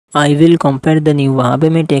I will compare the new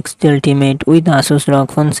Huawei Mate X Ultimate with Asus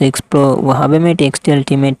ROG Phone 6 Pro. Huawei Mate X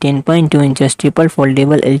Ultimate 10.2 inches triple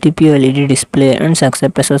foldable LTPO LED display and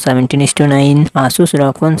success ratio 17:9. Asus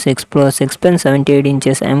ROG Phone 6 Pro 6.78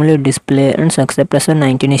 inches AMOLED display and success ratio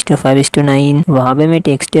 19:5:9. Huawei Mate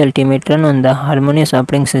X Ultimate run on the Harmonious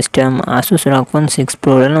operating system. Asus ROG Phone 6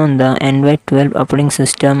 Pro run on the Android 12 operating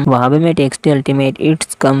system. Huawei Mate X Ultimate it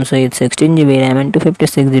comes with 16GB RAM and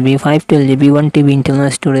 256GB, 512GB, 1TB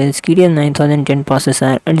internal storage. Kirin 9010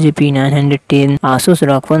 processor, 8GB 910. Asus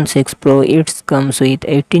ROG Phone 6 Pro it comes with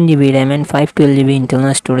 18GB RAM and 512GB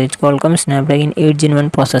internal storage. Qualcomm Snapdragon 8 Gen 1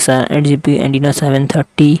 processor, 8GB Adreno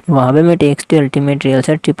 730. Huawei Mate X Ultimate real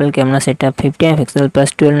set triple camera setup, 50MP plus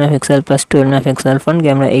 12MP plus 12MP, front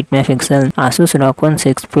camera 8MP. Asus ROG Phone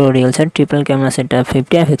 6 Pro real set triple camera setup,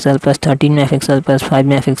 50MP plus 13MP plus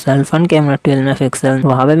 5MP, front camera 12MP.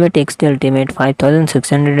 Huawei Mate X Ultimate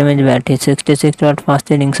 5600 mAh battery, 66W fast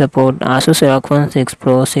charging support. Asus ROG Phone 6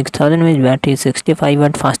 Pro 6000 mAh battery,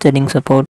 65W fast charging support.